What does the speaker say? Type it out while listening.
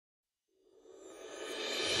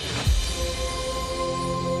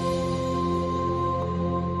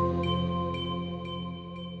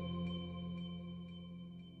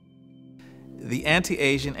The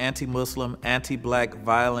Anti-Asian, Anti-Muslim, Anti-Black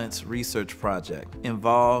Violence Research Project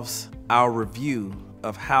involves our review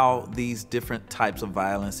of how these different types of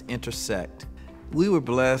violence intersect. We were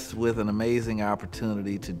blessed with an amazing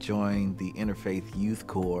opportunity to join the Interfaith Youth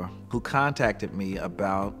Corps, who contacted me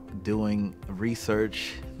about doing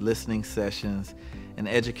research, listening sessions, and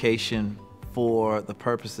education for the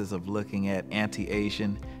purposes of looking at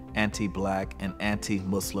anti-Asian, anti-Black, and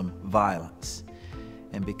anti-Muslim violence.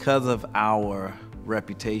 And because of our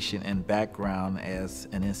reputation and background as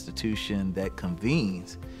an institution that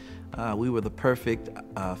convenes, we were the perfect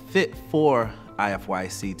fit for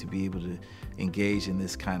IFYC to be able to engage in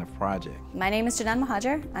this kind of project. My name is Janan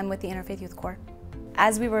Mahajer. I'm with the Interfaith Youth Corps.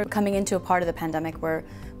 As we were coming into a part of the pandemic where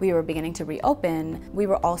we were beginning to reopen, we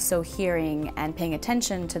were also hearing and paying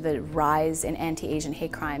attention to the rise in anti-Asian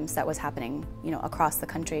hate crimes that was happening, across the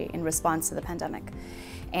country in response to the pandemic.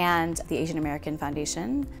 And the Asian American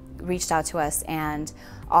Foundation reached out to us and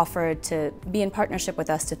offered to be in partnership with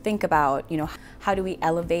us to think about, how do we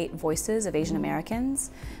elevate voices of Asian Americans,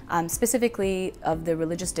 specifically of the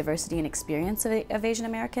religious diversity and experience of Asian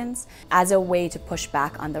Americans, as a way to push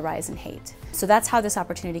back on the rise in hate. So that's how this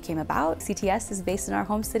opportunity came about. CTS is based in our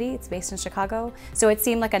home city, it's based in Chicago. So it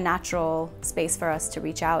seemed like a natural space for us to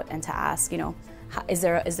reach out and to ask, is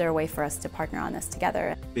there a way for us to partner on this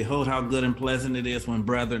together? Behold how good and pleasant it is when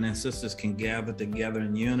brethren and sisters can gather together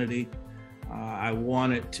in unity. I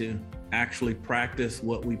wanted to actually practice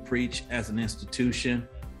what we preach as an institution.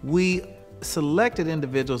 We selected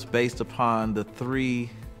individuals based upon the 3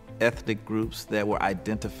 ethnic groups that were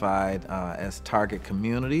identified as target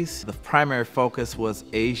communities. The primary focus was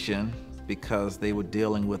Asian because they were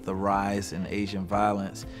dealing with the rise in Asian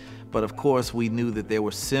violence. But of course, we knew that there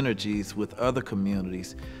were synergies with other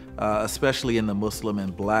communities, especially in the Muslim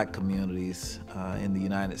and Black communities in the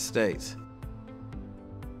United States.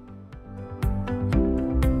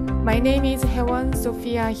 My name is Haewon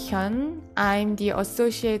Sophia Hyun. I'm the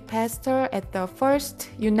Associate Pastor at the First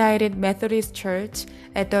United Methodist Church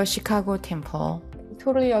at the Chicago Temple.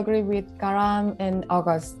 Totally agree with Garam and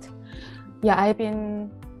August. Yeah, I've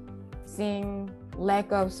been seeing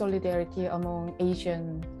lack of solidarity among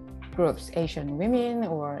Asian groups, Asian women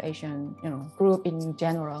or Asian, group in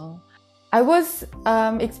general. I was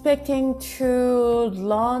expecting to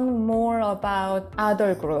learn more about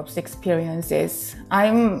other groups' experiences.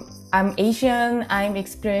 I'm Asian, I'm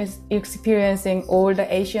experiencing all the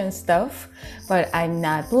Asian stuff, but I'm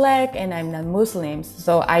not Black and I'm not Muslim,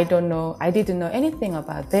 so I didn't know anything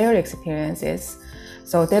about their experiences.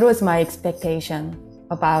 So that was my expectation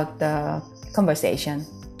about the conversation.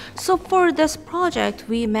 So for this project,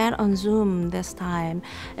 we met on Zoom this time.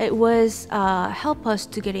 It was help us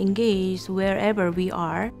to get engaged wherever we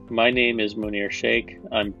are. My name is Munir Sheikh.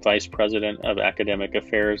 I'm Vice President of Academic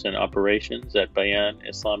Affairs and Operations at Bayan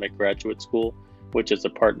Islamic Graduate School, which is a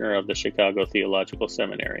partner of the Chicago Theological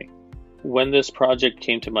Seminary. When this project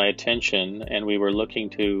came to my attention and we were looking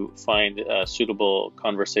to find suitable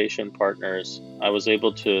conversation partners, I was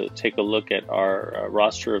able to take a look at our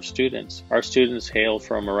roster of students. Our students hail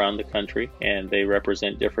from around the country and they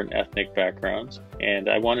represent different ethnic backgrounds. And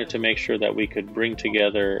I wanted to make sure that we could bring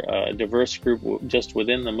together a diverse group just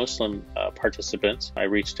within the Muslim participants. I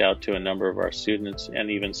reached out to a number of our students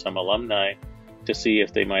and even some alumni to see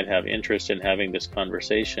if they might have interest in having this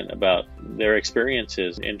conversation about their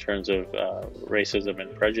experiences in terms of racism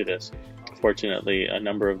and prejudice. Fortunately, a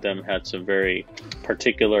number of them had some very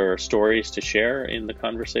particular stories to share in the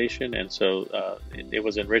conversation, and so it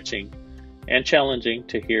was enriching and challenging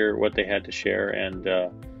to hear what they had to share and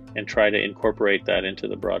try to incorporate that into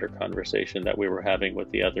the broader conversation that we were having with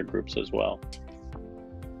the other groups as well.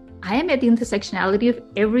 I am at the intersectionality of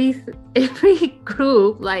every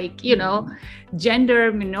group,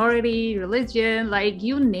 gender, minority, religion,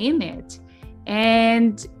 you name it.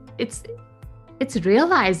 And it's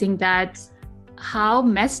realizing that how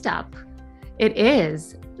messed up it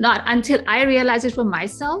is. Not until I realize it for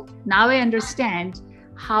myself, now I understand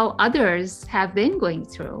how others have been going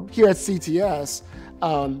through. Here at CTS,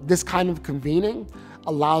 this kind of convening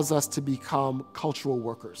allows us to become cultural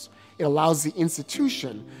workers. It allows the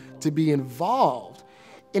institution to be involved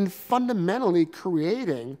in fundamentally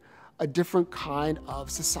creating a different kind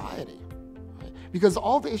of society. Right? Because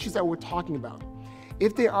all the issues that we're talking about,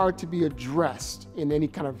 if they are to be addressed in any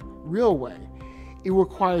kind of real way, it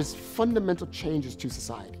requires fundamental changes to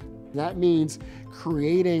society. And that means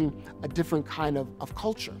creating a different kind of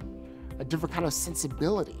culture, a different kind of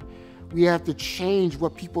sensibility. We have to change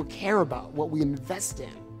what people care about, what we invest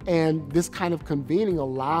in. And this kind of convening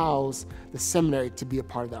allows the seminary to be a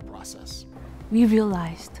part of that process. We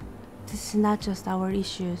realized this is not just our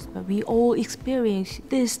issues, but we all experience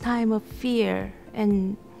this time of fear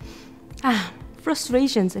and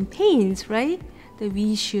frustrations and pains, right? That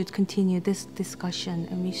we should continue this discussion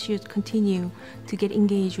and we should continue to get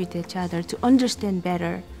engaged with each other, to understand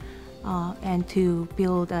better, and to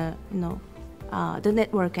build the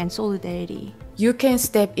network and solidarity. You can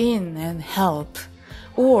step in and help,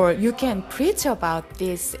 or you can preach about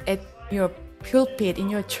this at your pulpit in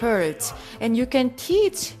your church, and you can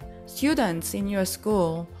teach students in your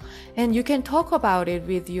school, and you can talk about it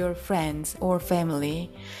with your friends or family.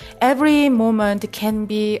 Every moment can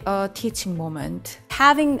be a teaching moment.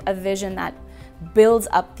 Having a vision that builds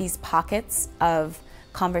up these pockets of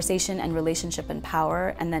conversation and relationship and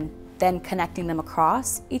power, and then connecting them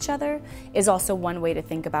across each other, is also one way to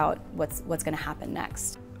think about what's going to happen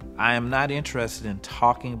next. I am not interested in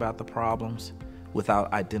talking about the problems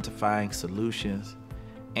without identifying solutions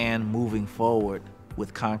and moving forward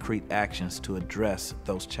with concrete actions to address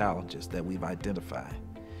those challenges that we've identified.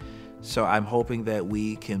 So I'm hoping that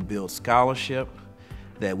we can build scholarship,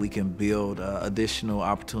 that we can build additional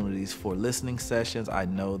opportunities for listening sessions. I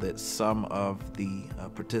know that some of the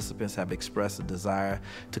participants have expressed a desire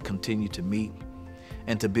to continue to meet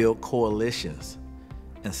and to build coalitions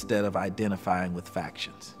instead of identifying with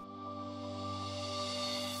factions.